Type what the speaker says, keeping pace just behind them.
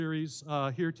series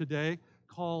here today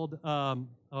called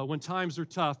When Times Are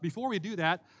Tough. Before we do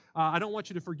that, I don't want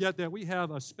you to forget that we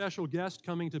have a special guest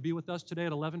coming to be with us today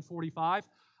at 11:45.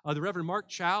 The Reverend Mark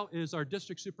Chow is our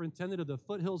district superintendent of the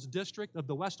Foothills District of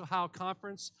the West Ohio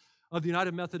Conference of the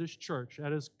United Methodist Church.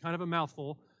 That is kind of a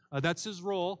mouthful. That's his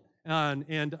role, and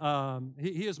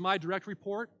he is my direct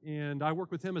report, and I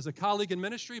work with him as a colleague in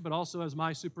ministry, but also as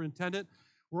my superintendent.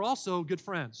 We're also good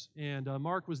friends, and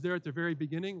Mark was there at the very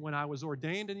beginning when I was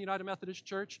ordained in the United Methodist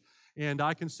Church, and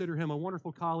I consider him a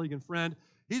wonderful colleague and friend.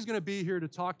 He's going to be here to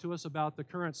talk to us about the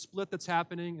current split that's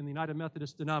happening in the United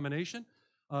Methodist denomination.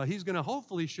 He's going to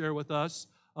hopefully share with us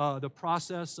the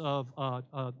process of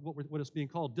what is being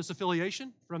called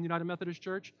disaffiliation from the United Methodist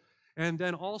Church. And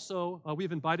then also,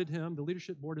 we've invited him, the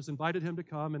leadership board has invited him to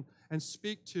come and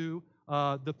speak to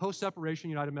the post-separation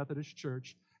United Methodist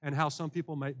Church and how some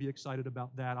people might be excited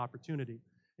about that opportunity.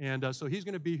 And so he's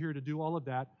going to be here to do all of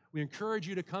that. We encourage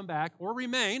you to come back or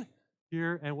remain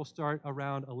here, and we'll start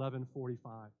around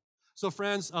 11:45. So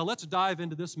friends, let's dive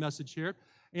into this message here.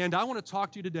 And I want to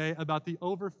talk to you today about the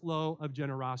overflow of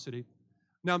generosity.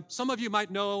 Now, some of you might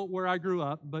know where I grew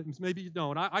up, but maybe you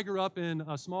don't. I grew up in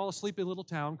a small, sleepy little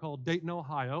town called Dayton,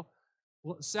 Ohio.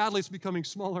 Well, sadly, it's becoming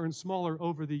smaller and smaller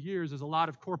over the years as a lot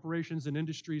of corporations and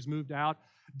industries moved out.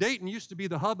 Dayton used to be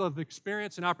the hub of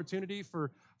experience and opportunity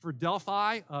for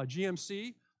Delphi,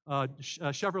 GMC,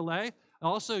 Chevrolet,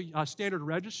 also Standard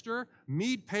Register,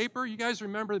 Mead Paper. You guys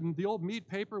remember the old Mead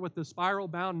Paper with the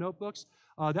spiral-bound notebooks?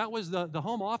 That was the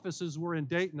home offices were in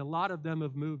Dayton. A lot of them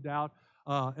have moved out.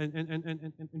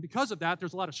 And because of that,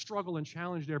 there's a lot of struggle and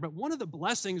challenge there. But one of the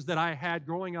blessings that I had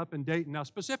growing up in Dayton, now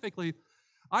specifically,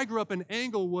 I grew up in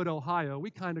Englewood, Ohio. We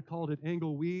kind of called it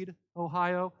Engleweed,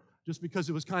 Ohio, just because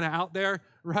it was kind of out there,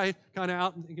 right? Kind of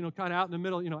out in the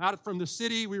middle, out from the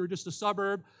city. We were just a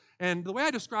suburb. And the way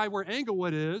I describe where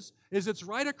Englewood is it's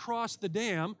right across the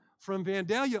dam from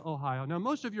Vandalia, Ohio. Now,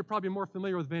 most of you are probably more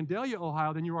familiar with Vandalia,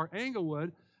 Ohio than you are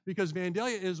Englewood, because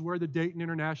Vandalia is where the Dayton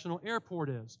International Airport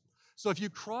is. So if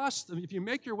you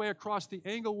make your way across the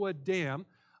Englewood Dam,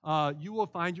 you will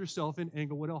find yourself in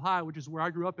Englewood, Ohio, which is where I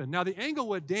grew up in. Now, the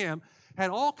Englewood Dam had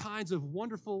all kinds of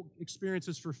wonderful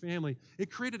experiences for family.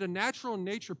 It created a natural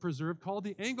nature preserve called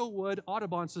the Englewood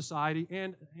Audubon Society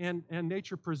and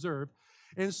Nature Preserve.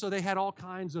 And so they had all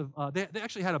kinds of, they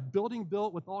actually had a building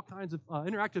built with all kinds of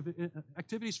interactive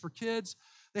activities for kids.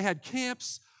 They had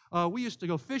camps. We used to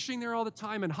go fishing there all the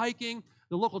time and hiking.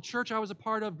 The local church I was a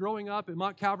part of growing up at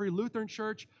Mount Calvary Lutheran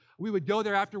Church, we would go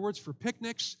there afterwards for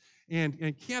picnics and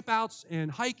campouts and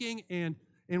hiking. And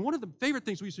one of the favorite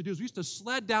things we used to do is we used to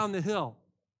sled down the hill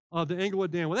of the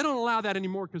Englewood Dam. Well, they don't allow that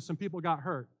anymore because some people got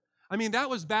hurt. I mean, that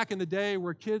was back in the day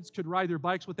where kids could ride their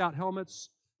bikes without helmets.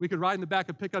 We could ride in the back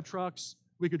of pickup trucks.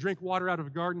 We could drink water out of a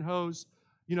garden hose.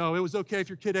 It was okay if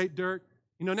your kid ate dirt.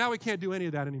 Now we can't do any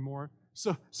of that anymore.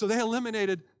 So they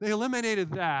eliminated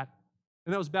that,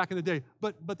 and that was back in the day.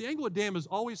 But the Englewood Dam has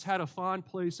always had a fond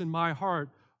place in my heart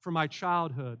for my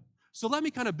childhood. So let me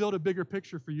kind of build a bigger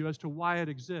picture for you as to why it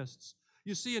exists.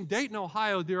 You see, in Dayton,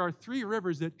 Ohio, there are three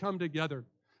rivers that come together.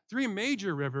 Three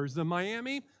major rivers, the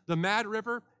Miami, the Mad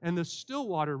River, and the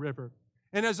Stillwater River.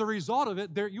 And as a result of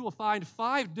it, there you will find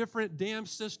 5 different dam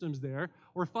systems there,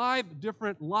 or 5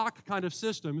 different lock kind of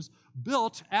systems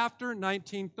built after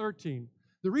 1913.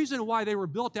 The reason why they were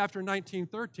built after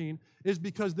 1913 is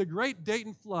because the Great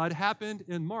Dayton Flood happened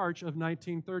in March of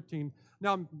 1913.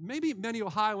 Now, maybe many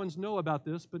Ohioans know about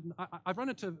this, but I've run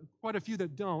into quite a few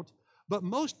that don't. But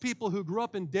most people who grew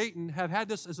up in Dayton have had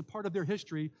this as a part of their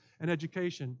history and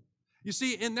education. You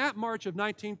see, in that March of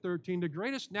 1913, the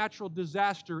greatest natural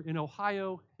disaster in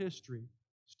Ohio history,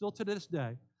 still to this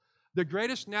day, the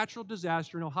greatest natural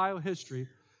disaster in Ohio history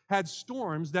had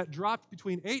storms that dropped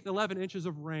between 8 and 11 inches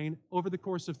of rain over the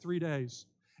course of 3 days.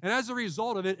 And as a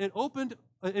result of it, it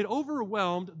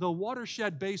overwhelmed the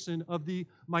watershed basin of the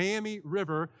Miami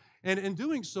River, and in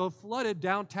doing so, flooded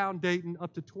downtown Dayton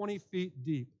up to 20 feet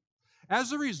deep.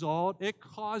 As a result, it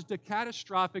caused a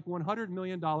catastrophic $100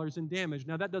 million in damage.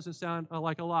 Now, that doesn't sound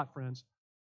like a lot, friends.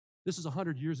 This is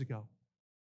 100 years ago.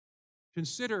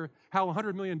 Consider how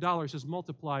 $100 million has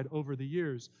multiplied over the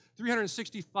years.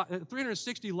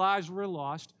 360 lives were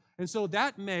lost, and so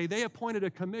that May, they appointed a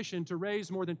commission to raise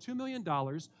more than $2 million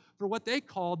for what they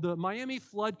called the Miami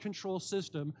Flood Control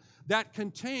System that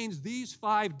contains these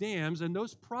 5 dams and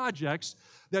those projects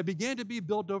that began to be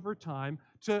built over time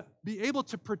to be able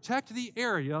to protect the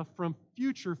area from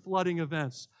future flooding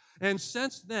events. And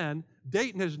since then,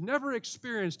 Dayton has never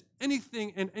experienced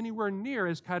anything and anywhere near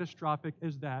as catastrophic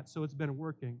as that, so it's been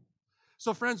working.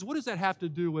 So friends, what does that have to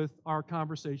do with our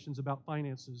conversations about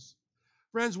finances?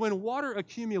 Friends, when water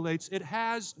accumulates, it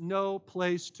has no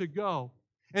place to go.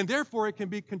 And therefore, it can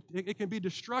be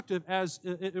destructive as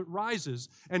it rises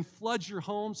and floods your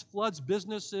homes, floods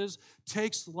businesses,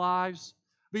 takes lives.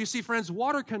 But you see, friends,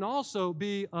 water can also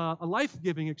be a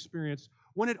life-giving experience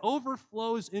when it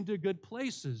overflows into good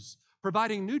places,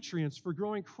 providing nutrients for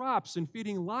growing crops and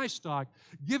feeding livestock,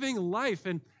 giving life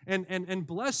and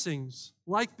blessings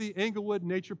like the Englewood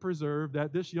Nature Preserve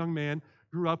that this young man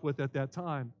grew up with at that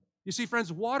time. You see,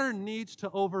 friends, water needs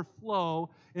to overflow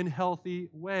in healthy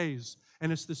ways,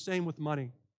 and it's the same with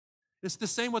money. It's the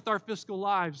same with our fiscal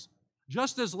lives.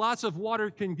 Just as lots of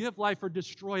water can give life or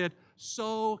destroy it,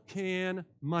 so can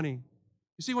money.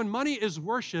 You see, when money is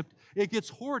worshiped, it gets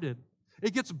hoarded.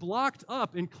 It gets blocked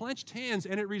up in clenched hands,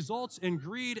 and it results in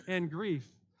greed and grief.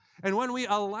 And when we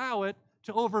allow it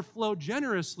to overflow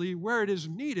generously where it is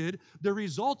needed, the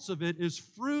results of it is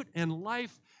fruit and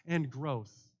life and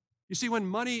growth. You see, when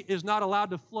money is not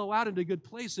allowed to flow out into good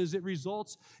places, it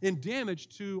results in damage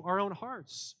to our own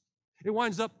hearts. It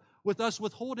winds up with us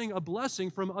withholding a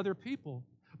blessing from other people.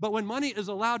 But when money is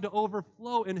allowed to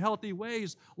overflow in healthy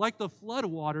ways, like the flood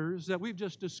waters that we've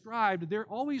just described, there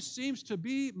always seems to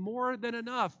be more than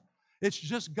enough. It's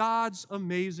just God's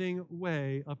amazing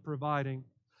way of providing.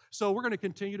 So we're going to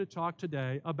continue to talk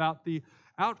today about the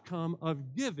outcome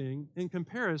of giving in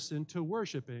comparison to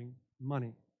worshiping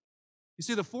money. You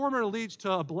see, the former leads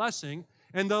to a blessing,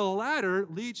 and the latter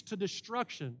leads to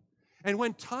destruction. And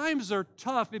when times are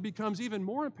tough, it becomes even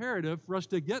more imperative for us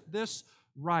to get this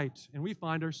right. And we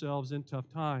find ourselves in tough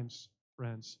times,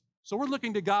 friends. So we're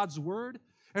looking to God's Word,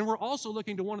 and we're also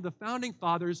looking to one of the founding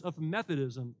fathers of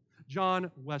Methodism, John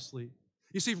Wesley.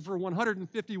 You see, for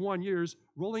 151 years,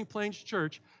 Rolling Plains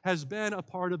Church has been a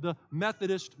part of the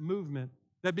Methodist movement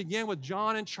that began with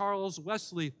John and Charles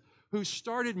Wesley, who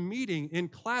started meeting in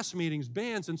class meetings,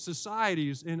 bands, and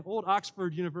societies in Old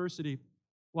Oxford University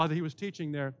while he was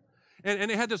teaching there. And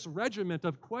they had this regiment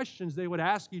of questions they would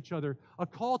ask each other, a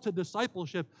call to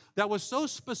discipleship that was so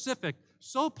specific,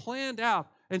 so planned out,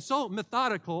 and so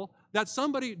methodical that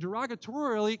somebody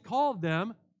derogatorily called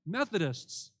them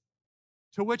Methodists,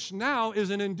 to which now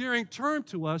is an endearing term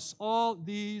to us all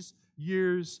these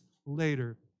years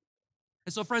later.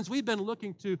 And so, friends, we've been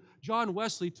looking to John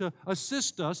Wesley to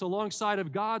assist us alongside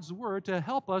of God's Word to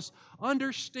help us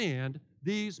understand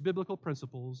these biblical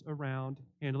principles around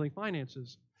handling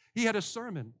finances. He had a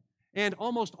sermon, and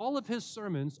almost all of his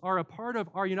sermons are a part of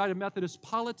our United Methodist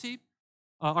polity,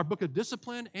 our book of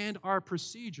discipline, and our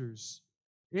procedures,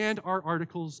 and our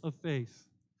articles of faith.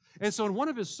 And so in one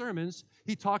of his sermons,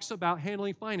 he talks about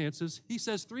handling finances. He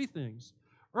says three things.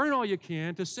 Earn all you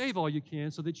can to save all you can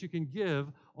so that you can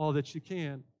give all that you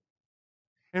can.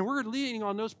 And we're leaning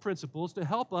on those principles to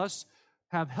help us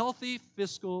have healthy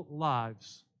fiscal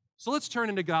lives. So let's turn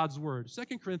into God's Word,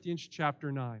 2 Corinthians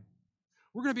chapter 9.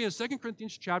 We're going to be in 2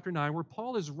 Corinthians chapter 9, where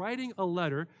Paul is writing a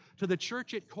letter to the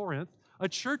church at Corinth, a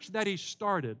church that he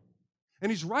started. And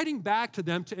he's writing back to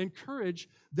them to encourage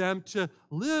them to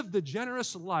live the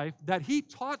generous life that he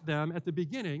taught them at the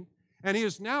beginning, and he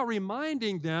is now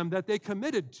reminding them that they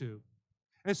committed to.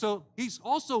 And so he's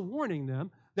also warning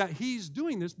them that he's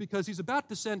doing this because he's about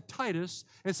to send Titus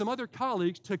and some other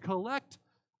colleagues to collect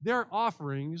their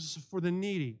offerings for the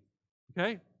needy.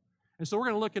 Okay? And so we're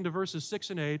going to look into verses 6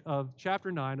 and 8 of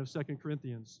chapter 9 of 2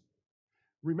 Corinthians.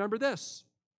 Remember this: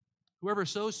 whoever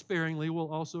sows sparingly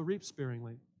will also reap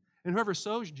sparingly, and whoever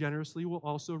sows generously will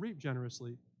also reap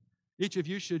generously. Each of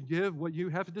you should give what you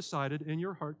have decided in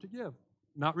your heart to give,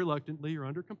 not reluctantly or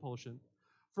under compulsion,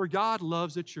 for God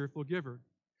loves a cheerful giver.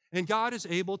 And God is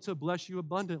able to bless you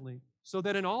abundantly, so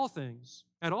that in all things,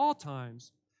 at all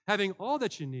times, having all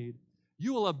that you need,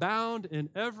 you will abound in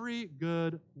every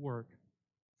good work.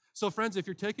 So friends, if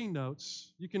you're taking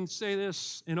notes, you can say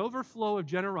this: an overflow of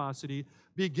generosity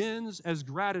begins as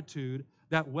gratitude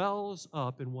that wells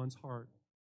up in one's heart.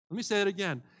 Let me say it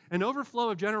again. An overflow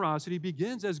of generosity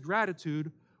begins as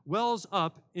gratitude wells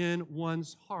up in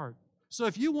one's heart. So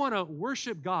if you want to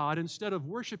worship God instead of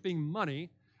worshiping money,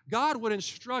 God would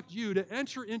instruct you to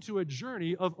enter into a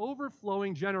journey of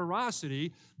overflowing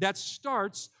generosity that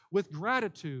starts with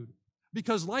gratitude.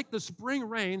 Because like the spring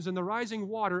rains and the rising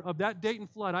water of that Dayton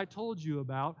flood I told you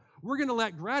about, we're going to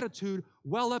let gratitude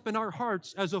well up in our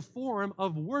hearts as a form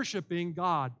of worshiping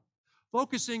God.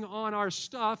 Focusing on our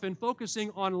stuff and focusing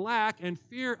on lack and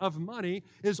fear of money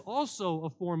is also a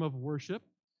form of worship.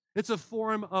 It's a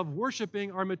form of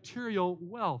worshiping our material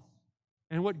wealth.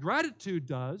 And what gratitude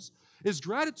does is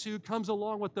gratitude comes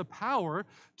along with the power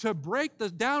to break the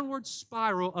downward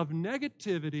spiral of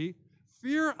negativity,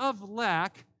 fear of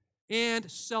lack,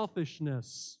 and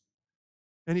selfishness.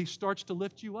 and he starts to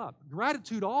lift you up.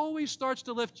 Gratitude always starts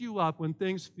to lift you up when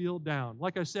things feel down.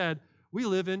 Like I said, we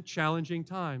live in challenging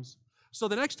times. So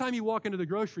the next time you walk into the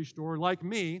grocery store, like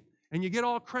me, and you get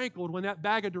all crankled when that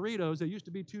bag of Doritos that used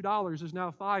to be $2 is now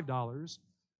 $5,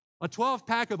 a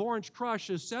 12-pack of Orange Crush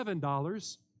is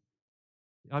 $7.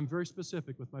 I'm very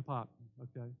specific with my pop,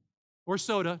 okay? Or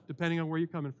soda, depending on where you're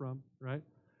coming from, right?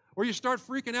 Or you start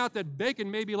freaking out that bacon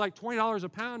may be like $20 a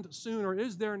pound soon, or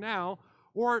is there now,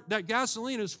 or that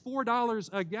gasoline is $4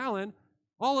 a gallon.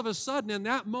 All of a sudden, in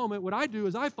that moment, what I do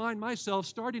is I find myself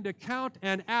starting to count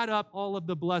and add up all of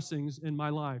the blessings in my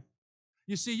life.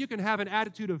 You see, you can have an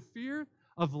attitude of fear,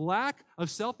 of lack, of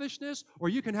selfishness, or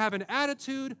you can have an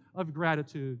attitude of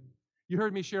gratitude. You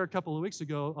heard me share a couple of weeks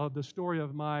ago of the story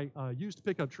of my used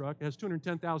pickup truck. It has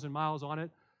 210,000 miles on it.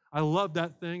 I love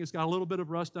that thing. It's got a little bit of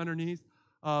rust underneath,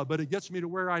 but it gets me to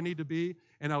where I need to be,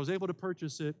 and I was able to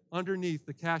purchase it underneath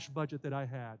the cash budget that I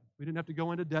had. We didn't have to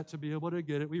go into debt to be able to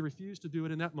get it. We refused to do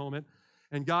it in that moment,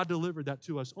 and God delivered that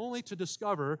to us, only to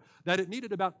discover that it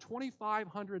needed about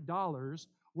 $2,500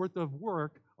 worth of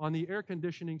work on the air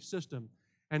conditioning system.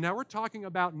 And now we're talking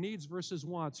about needs versus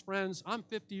wants. Friends, I'm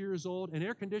 50 years old, and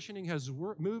air conditioning has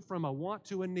moved from a want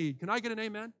to a need. Can I get an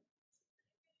amen?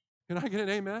 Can I get an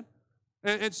amen?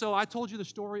 And so I told you the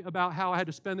story about how I had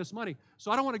to spend this money.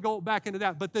 So I don't want to go back into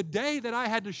that. But the day that I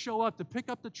had to show up to pick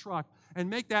up the truck and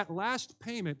make that last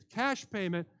payment, cash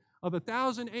payment of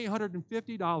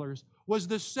 $1,850, was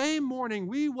the same morning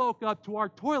we woke up to our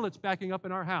toilets backing up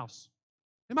in our house.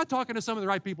 Am I talking to some of the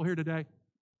right people here today?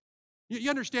 You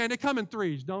understand, they come in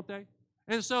threes, don't they?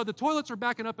 And so the toilets are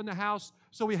backing up in the house,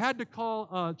 so we had to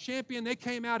call Champion. They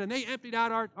came out, and they emptied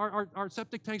out our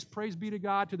septic tanks, praise be to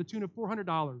God, to the tune of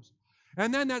 $400.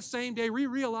 And then that same day, we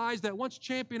realized that once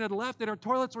Champion had left, that our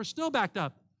toilets were still backed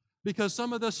up because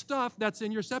some of the stuff that's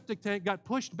in your septic tank got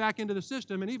pushed back into the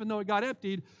system, and even though it got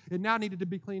emptied, it now needed to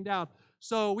be cleaned out.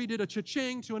 So we did a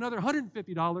cha-ching to another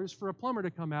 $150 for a plumber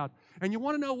to come out. And you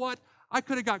want to know what? I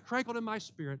could have got crankled in my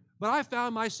spirit, but I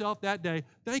found myself that day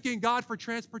thanking God for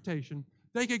transportation,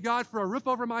 thanking God for a roof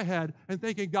over my head, and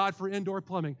thanking God for indoor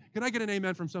plumbing. Can I get an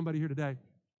amen from somebody here today?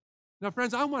 Now,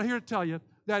 friends, I'm here to tell you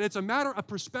that it's a matter of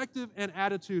perspective and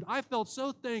attitude. I felt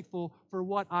so thankful for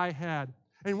what I had.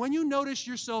 And when you notice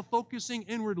yourself focusing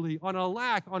inwardly on a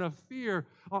lack, on a fear,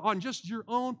 on just your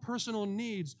own personal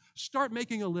needs, start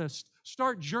making a list.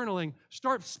 Start journaling.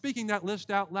 Start speaking that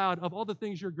list out loud of all the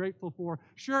things you're grateful for.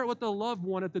 Share it with a loved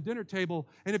one at the dinner table.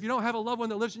 And if you don't have a loved one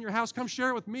that lives in your house, come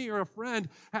share it with me or a friend.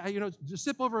 Just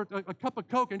sip over a cup of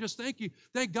Coke and just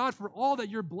thank God for all that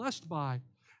you're blessed by.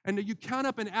 And that you count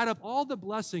up and add up all the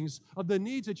blessings of the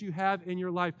needs that you have in your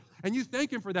life. And you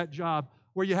thank Him for that job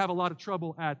where you have a lot of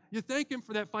trouble at. You thank Him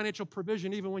for that financial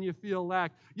provision even when you feel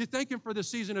lack. You thank Him for the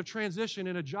season of transition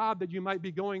in a job that you might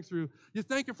be going through. You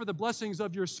thank Him for the blessings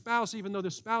of your spouse, even though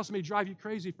the spouse may drive you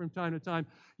crazy from time to time.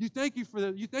 You thank Him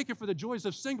for the joys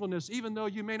of singleness, even though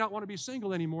you may not want to be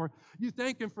single anymore. You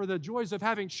thank Him for the joys of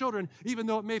having children, even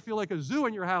though it may feel like a zoo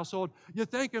in your household. You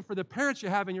thank Him for the parents you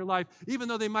have in your life, even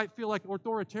though they might feel like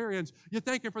authoritarians. You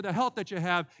thank Him for the health that you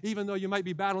have, even though you might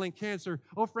be battling cancer.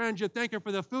 Oh, friends, you thank Him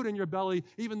for the food in your belly,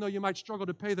 even though you might struggle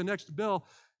to pay the next bill.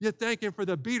 You thank Him for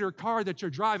the beater car that you're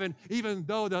driving, even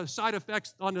though the side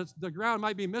effects on the ground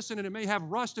might be missing and it may have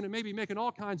rust and it may be making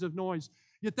all kinds of noise.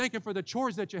 You thank Him for the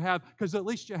chores that you have because at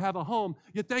least you have a home.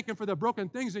 You thank Him for the broken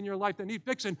things in your life that need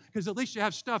fixing because at least you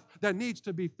have stuff that needs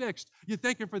to be fixed. You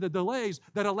thank Him for the delays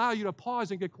that allow you to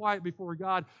pause and get quiet before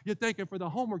God. You thank Him for the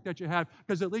homework that you have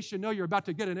because at least you know you're about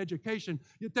to get an education.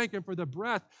 You thank Him for the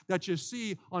breath that you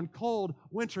see on cold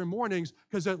winter mornings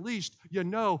because at least you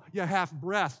know you have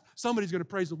breath. Somebody's going to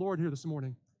praise the Lord here this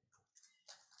morning.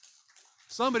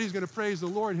 Somebody's going to praise the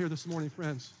Lord here this morning,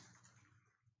 friends.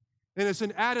 And it's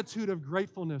an attitude of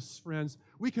gratefulness, friends.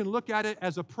 We can look at it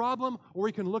as a problem, or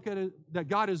we can look at it that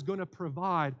God is going to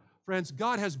provide. Friends,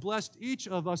 God has blessed each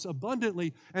of us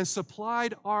abundantly and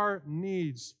supplied our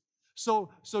needs. So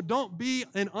don't be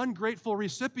an ungrateful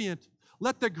recipient.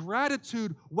 Let the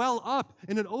gratitude well up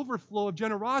in an overflow of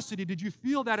generosity. Did you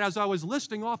feel that as I was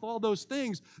listing off all those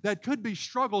things that could be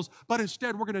struggles, but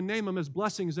instead we're going to name them as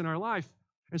blessings in our life?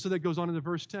 And so that goes on into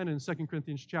verse 10 in 2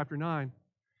 Corinthians chapter 9.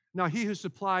 Now he who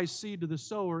supplies seed to the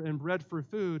sower and bread for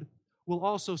food will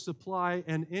also supply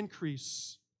and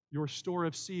increase your store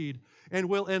of seed and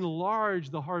will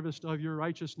enlarge the harvest of your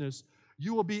righteousness.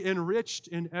 You will be enriched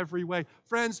in every way.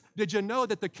 Friends, did you know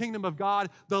that the kingdom of God,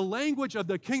 the language of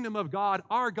the kingdom of God,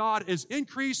 our God, is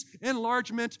increase,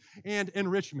 enlargement, and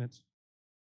enrichment?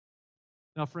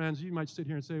 Now, friends, you might sit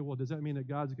here and say, well, does that mean that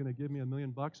God's going to give me $1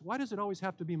 million? Why does it always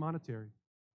have to be monetary?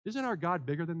 Isn't our God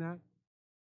bigger than that?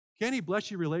 Can He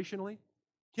bless you relationally?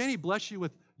 Can't He bless you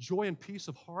with joy and peace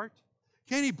of heart?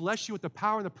 Can't He bless you with the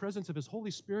power and the presence of His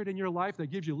Holy Spirit in your life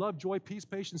that gives you love, joy, peace,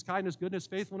 patience, kindness, goodness,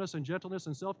 faithfulness, and gentleness,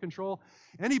 and self-control?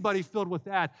 Anybody filled with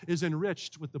that is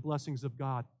enriched with the blessings of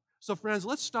God. So friends,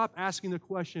 let's stop asking the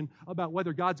question about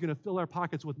whether God's going to fill our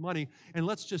pockets with money, and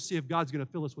let's just see if God's going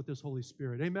to fill us with His Holy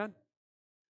Spirit. Amen?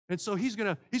 And so He's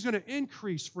going to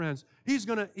increase, friends. He's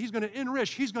going to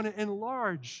enrich. He's going to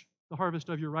enlarge the harvest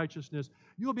of your righteousness.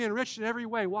 You'll be enriched in every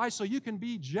way. Why? So you can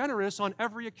be generous on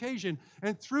every occasion.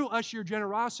 And through us, your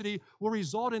generosity will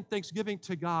result in thanksgiving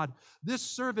to God. This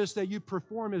service that you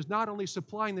perform is not only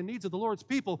supplying the needs of the Lord's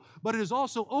people, but it is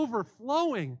also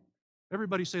overflowing.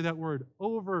 Everybody say that word,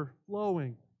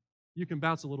 overflowing. You can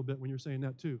bounce a little bit when you're saying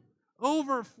that too.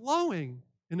 Overflowing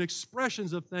in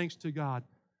expressions of thanks to God.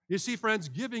 You see, friends,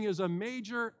 giving is a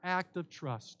major act of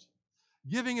trust.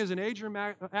 Giving is an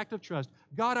act of trust.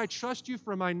 God, I trust you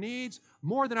for my needs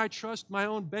more than I trust my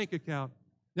own bank account.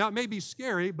 Now, it may be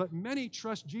scary, but many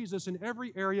trust Jesus in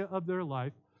every area of their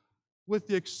life, with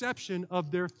the exception of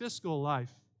their fiscal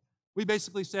life. We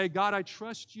basically say, God, I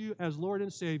trust you as Lord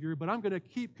and Savior, but I'm going to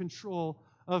keep control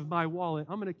of my wallet.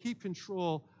 I'm going to keep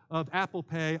control of Apple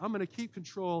Pay. I'm going to keep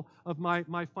control of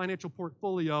my financial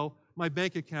portfolio, my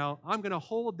bank account. I'm going to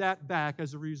hold that back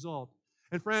as a result.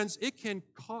 And friends, it can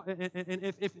cause,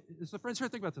 so friends, here,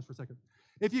 think about this for a second.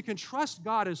 If you can trust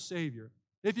God as Savior,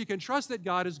 if you can trust that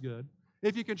God is good,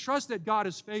 if you can trust that God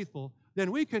is faithful,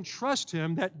 then we can trust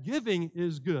Him that giving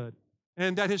is good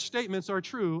and that His statements are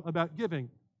true about giving.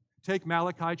 Take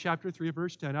Malachi chapter 3,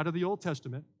 verse 10 out of the Old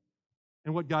Testament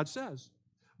and what God says.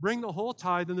 Bring the whole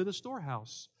tithe into the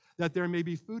storehouse, that there may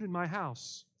be food in my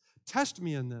house. Test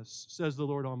me in this, says the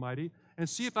Lord Almighty, and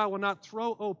see if I will not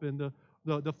throw open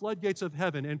the floodgates of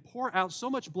heaven and pour out so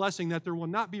much blessing that there will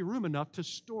not be room enough to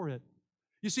store it.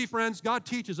 You see, friends, God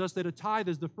teaches us that a tithe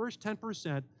is the first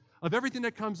 10% of everything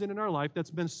that comes in our life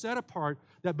that's been set apart,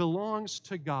 that belongs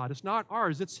to God. It's not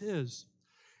ours, it's His.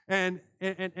 And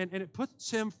it puts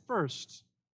Him first.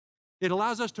 It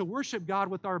allows us to worship God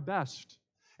with our best.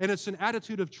 And it's an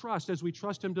attitude of trust as we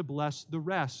trust Him to bless the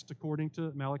rest, according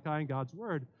to Malachi and God's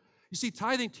Word. You see,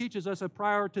 tithing teaches us a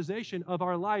prioritization of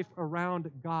our life around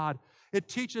God. It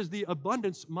teaches the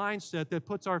abundance mindset that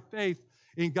puts our faith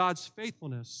in God's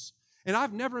faithfulness. And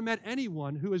I've never met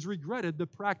anyone who has regretted the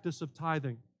practice of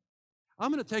tithing.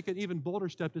 I'm going to take an even bolder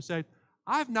step to say,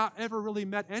 I've not ever really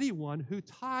met anyone who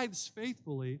tithes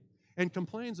faithfully and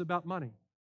complains about money.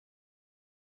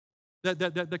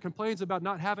 That complains about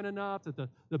not having enough, that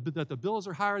the bills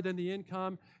are higher than the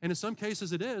income, and in some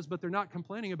cases it is, but they're not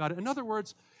complaining about it. In other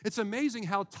words, it's amazing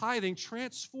how tithing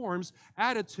transforms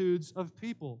attitudes of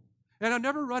people. And I've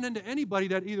never run into anybody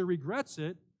that either regrets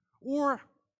it or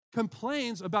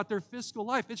complains about their fiscal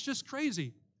life. It's just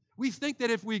crazy. We think that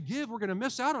if we give, we're going to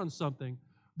miss out on something.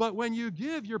 But when you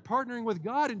give, you're partnering with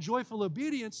God in joyful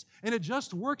obedience, and it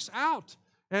just works out.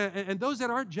 And those that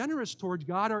aren't generous toward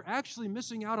God are actually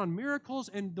missing out on miracles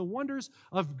and the wonders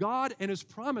of God and His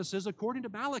promises, according to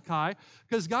Malachi,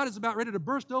 because God is about ready to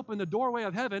burst open the doorway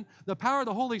of heaven, the power of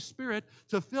the Holy Spirit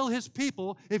to fill His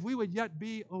people if we would yet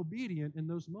be obedient in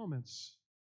those moments.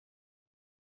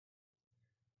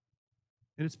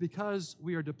 And it's because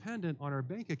we are dependent on our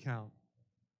bank account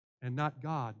and not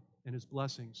God and His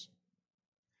blessings.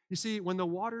 You see, when the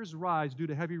waters rise due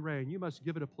to heavy rain, you must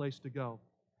give it a place to go.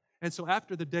 And so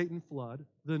after the Dayton flood,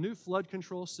 the new flood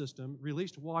control system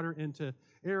released water into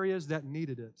areas that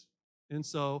needed it. And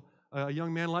so a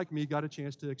young man like me got a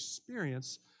chance to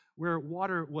experience where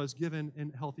water was given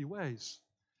in healthy ways.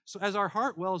 So as our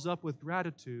heart wells up with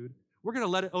gratitude, we're going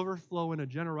to let it overflow into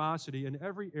generosity in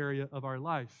every area of our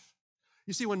life.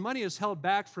 You see, when money is held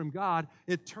back from God,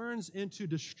 it turns into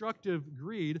destructive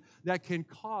greed that can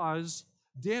cause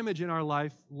damage in our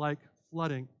life like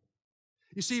flooding.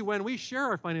 You see, when we share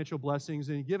our financial blessings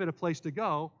and give it a place to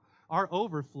go, our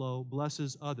overflow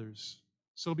blesses others.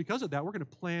 So because of that, we're going to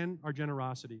plan our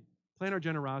generosity,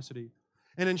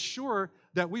 and ensure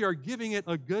that we are giving it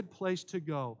a good place to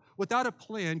go. Without a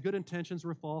plan, good intentions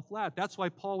will fall flat. That's why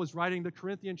Paul was writing the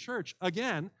Corinthian church,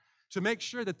 again, to make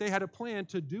sure that they had a plan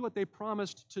to do what they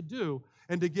promised to do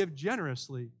and to give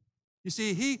generously. You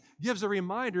see, he gives a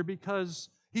reminder because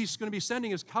he's going to be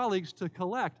sending his colleagues to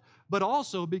collect, but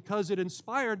also because it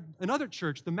inspired another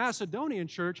church, the Macedonian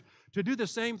church, to do the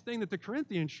same thing that the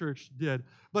Corinthian church did,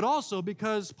 but also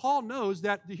because Paul knows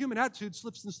that the human attitude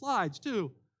slips and slides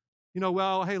too. You know,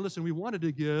 well, hey, listen, we wanted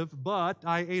to give, but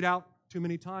I ate out too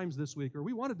many times this week, or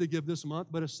we wanted to give this month,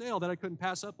 but a sale that I couldn't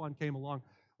pass up on came along.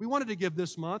 We wanted to give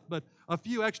this month, but a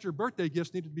few extra birthday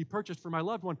gifts needed to be purchased for my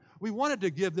loved one. We wanted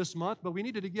to give this month, but we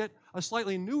needed to get a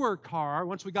slightly newer car.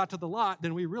 Once we got to the lot,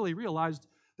 then we really realized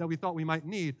that we thought we might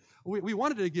need. We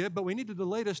wanted to give, but we needed the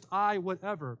latest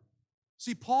whatever.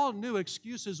 See, Paul knew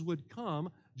excuses would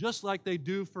come just like they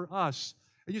do for us.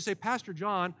 And you say, Pastor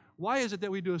John, why is it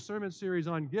that we do a sermon series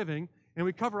on giving and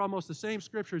we cover almost the same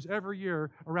scriptures every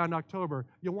year around October?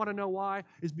 You want to know why?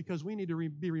 It's because we need to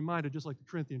be reminded just like the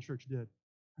Corinthian church did.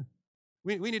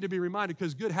 We need to be reminded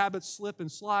because good habits slip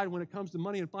and slide when it comes to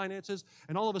money and finances,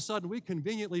 and all of a sudden we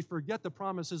conveniently forget the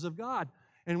promises of God.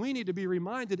 And we need to be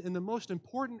reminded in the most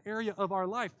important area of our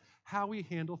life, how we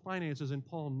handle finances, and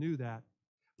Paul knew that.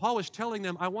 Paul was telling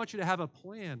them, I want you to have a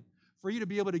plan for you to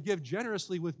be able to give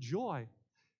generously with joy.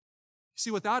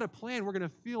 See, without a plan, we're going to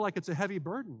feel like it's a heavy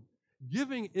burden.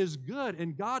 Giving is good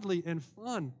and godly and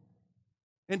fun.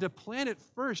 And to plan it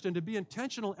first and to be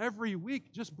intentional every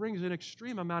week just brings an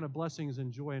extreme amount of blessings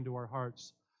and joy into our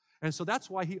hearts. And so that's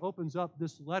why he opens up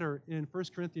this letter in 1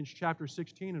 Corinthians chapter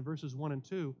 16 and verses 1 and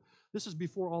 2. This is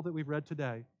before all that we've read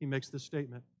today. He makes this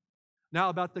statement. Now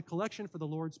about the collection for the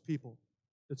Lord's people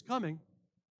that's coming.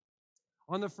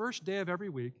 On the first day of every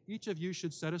week, each of you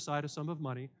should set aside a sum of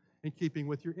money in keeping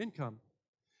with your income.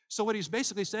 So what he's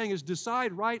basically saying is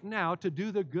decide right now to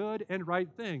do the good and right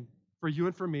thing for you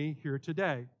and for me here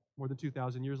today, more than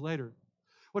 2,000 years later.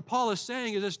 What Paul is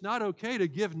saying is it's not okay to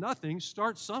give nothing.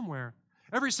 Start somewhere.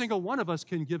 Every single one of us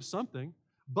can give something.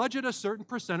 Budget a certain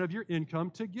percent of your income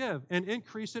to give and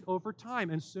increase it over time,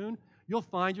 and soon you'll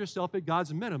find yourself at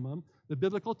God's minimum, the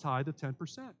biblical tithe of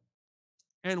 10%.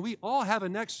 And we all have a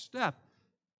next step.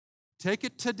 Take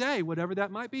it today, whatever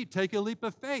that might be. Take a leap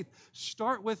of faith.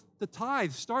 Start with the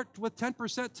tithe. Start with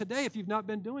 10% today if you've not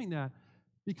been doing that.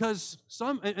 Because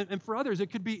and for others, it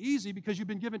could be easy because you've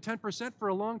been given 10% for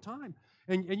a long time.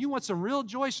 And you want some real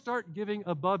joy, start giving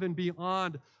above and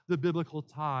beyond the biblical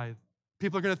tithe.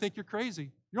 People are going to think you're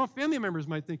crazy. Your own family members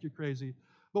might think you're crazy.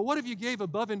 But what if you gave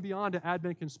above and beyond to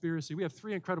Advent Conspiracy? We have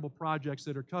 3 incredible projects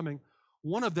that are coming.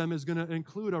 One of them is going to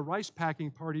include a rice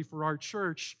packing party for our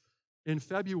church in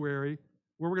February,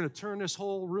 where we're going to turn this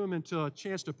whole room into a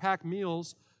chance to pack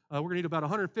meals. We're going to need about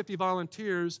 150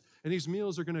 volunteers, and these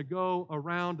meals are going to go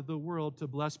around the world to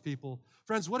bless people.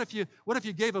 Friends, what if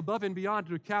you gave above and beyond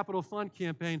to a capital fund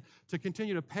campaign to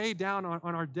continue to pay down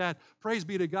on our debt? Praise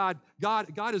be to God.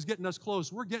 God is getting us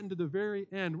close. We're getting to the very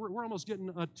end. We're almost getting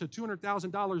to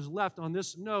 $200,000 left on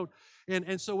this note.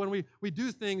 And so when we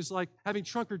do things like having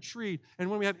trunk or treat, and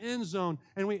when we have end zone,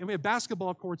 and we have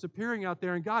basketball courts appearing out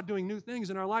there, and God doing new things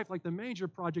in our life like the Manger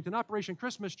Project and Operation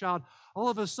Christmas Child, all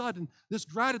of a sudden this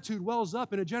gratitude wells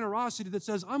up in a generosity that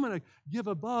says, I'm going to give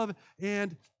above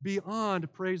and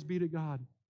beyond. Praise be to God.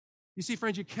 You see,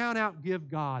 friends, you count out, give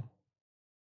God.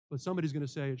 But somebody's going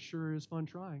to say, it sure is fun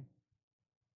trying.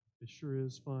 It sure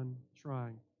is fun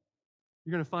trying.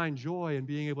 You're going to find joy in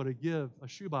being able to give a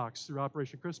shoebox through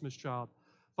Operation Christmas Child.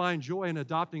 Find joy in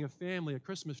adopting a family at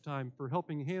Christmas time for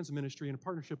Helping Hands Ministry in a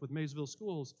partnership with Maysville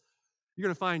Schools. You're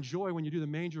going to find joy when you do the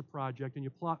Manger Project and you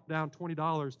plop down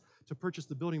 $20 to purchase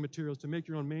the building materials to make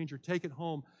your own manger, take it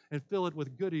home and fill it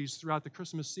with goodies throughout the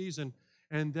Christmas season,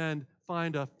 and then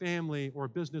find a family or a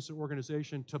business or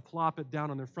organization to plop it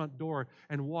down on their front door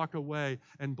and walk away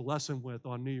and bless them with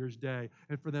on New Year's Day,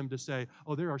 and for them to say,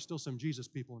 oh, there are still some Jesus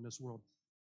people in this world.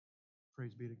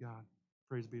 Praise be to God.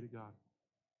 Praise be to God.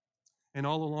 And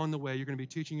all along the way, you're going to be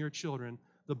teaching your children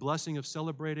the blessing of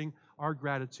celebrating our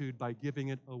gratitude by giving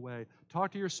it away.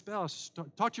 Talk to your spouse,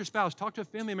 talk to a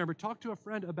family member, talk to a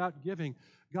friend about giving.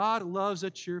 God loves a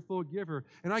cheerful giver.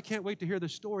 And I can't wait to hear the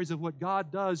stories of what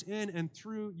God does in and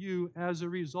through you as a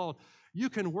result. You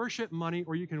can worship money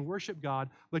or you can worship God,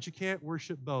 but you can't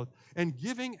worship both. And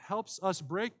giving helps us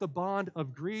break the bond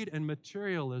of greed and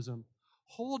materialism.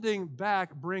 Holding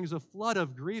back brings a flood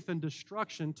of grief and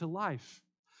destruction to life.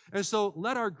 And so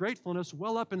let our gratefulness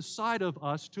well up inside of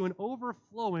us to an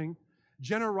overflowing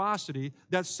generosity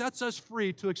that sets us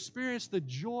free to experience the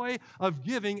joy of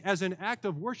giving as an act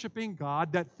of worshiping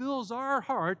God that fills our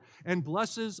heart and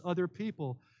blesses other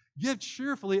people. Give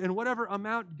cheerfully in whatever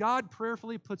amount God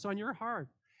prayerfully puts on your heart.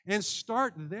 And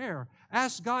start there.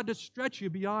 Ask God to stretch you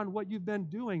beyond what you've been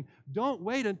doing. Don't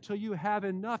wait until you have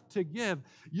enough to give.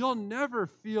 You'll never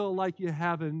feel like you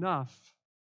have enough.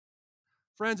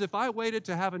 Friends, if I waited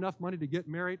to have enough money to get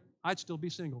married, I'd still be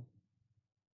single.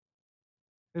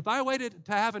 If I waited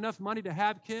to have enough money to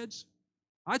have kids,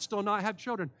 I'd still not have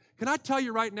children. Can I tell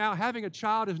you right now, having a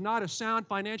child is not a sound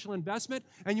financial investment?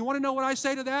 And you want to know what I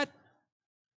say to that?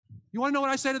 You want to know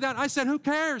what I say to that? I said, who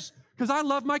cares? Because I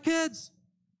love my kids.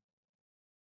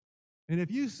 And if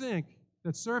you think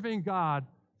that serving God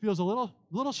feels a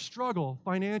little struggle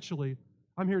financially,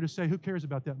 I'm here to say, who cares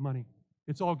about that money?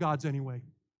 It's all God's anyway.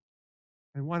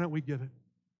 And why don't we give it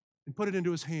and put it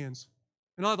into His hands?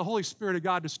 And allow the Holy Spirit of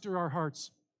God to stir our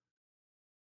hearts.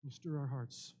 And stir our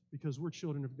hearts because we're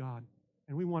children of God.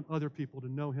 And we want other people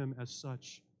to know Him as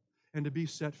such and to be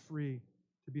set free.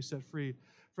 To be set free.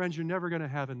 Friends, you're never going to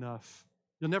have enough.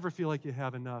 You'll never feel like you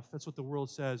have enough. That's what the world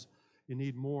says. You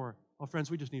need more. Well, friends,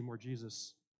 we just need more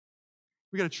Jesus.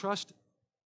 We got to trust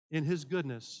in His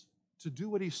goodness to do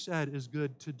what He said is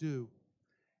good to do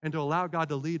and to allow God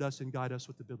to lead us and guide us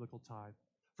with the biblical tithe.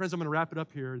 Friends, I'm going to wrap it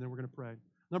up here, and then we're going to pray.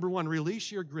 Number one,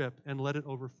 release your grip and let it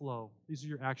overflow. These are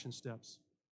your action steps.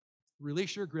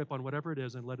 Release your grip on whatever it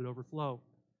is and let it overflow,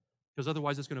 because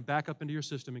otherwise it's going to back up into your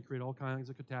system and create all kinds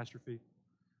of catastrophe.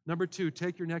 Number two,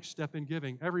 take your next step in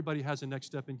giving. Everybody has a next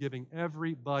step in giving.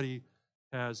 Everybody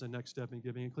has a next step in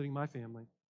giving, including my family.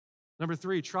 Number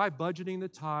three, try budgeting the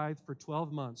tithe for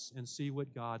 12 months and see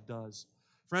what God does.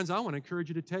 Friends, I want to encourage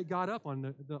you to take God up on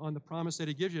the promise that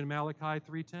He gives you in Malachi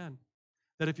 3:10,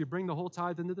 that if you bring the whole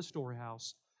tithe into the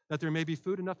storehouse, that there may be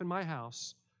food enough in my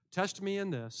house. Test me in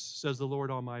this, says the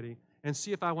Lord Almighty, and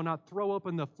see if I will not throw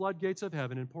open the floodgates of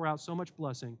heaven and pour out so much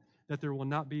blessing that there will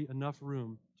not be enough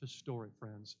room to store it,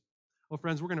 friends. Well,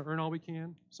 friends, we're going to earn all we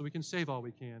can so we can save all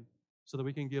we can so that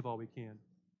we can give all we can.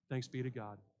 Thanks be to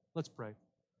God. Let's pray.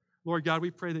 Lord God, we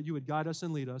pray that you would guide us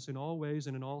and lead us in all ways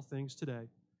and in all things today.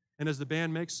 And as the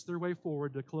band makes their way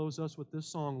forward to close us with this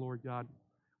song, Lord God,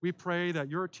 we pray that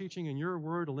your teaching and your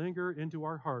word linger into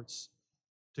our hearts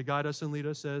to guide us and lead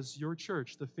us as your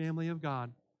church, the family of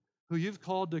God, who you've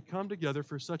called to come together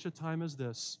for such a time as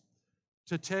this,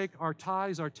 to take our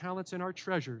tithes, our talents, and our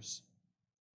treasures,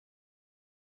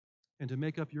 and to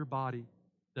make up your body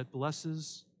that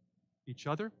blesses each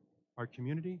other, our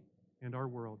community, and our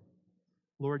world.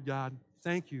 Lord God,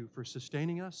 thank you for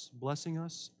sustaining us, blessing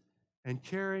us, and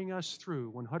carrying us through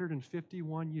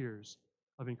 151 years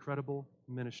of incredible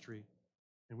ministry.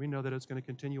 And we know that it's going to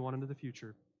continue on into the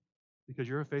future because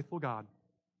you're a faithful God,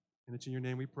 and it's in your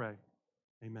name we pray.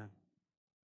 Amen.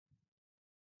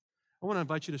 I want to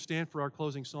invite you to stand for our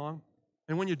closing song.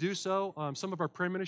 And when you do so, some of our prayer ministry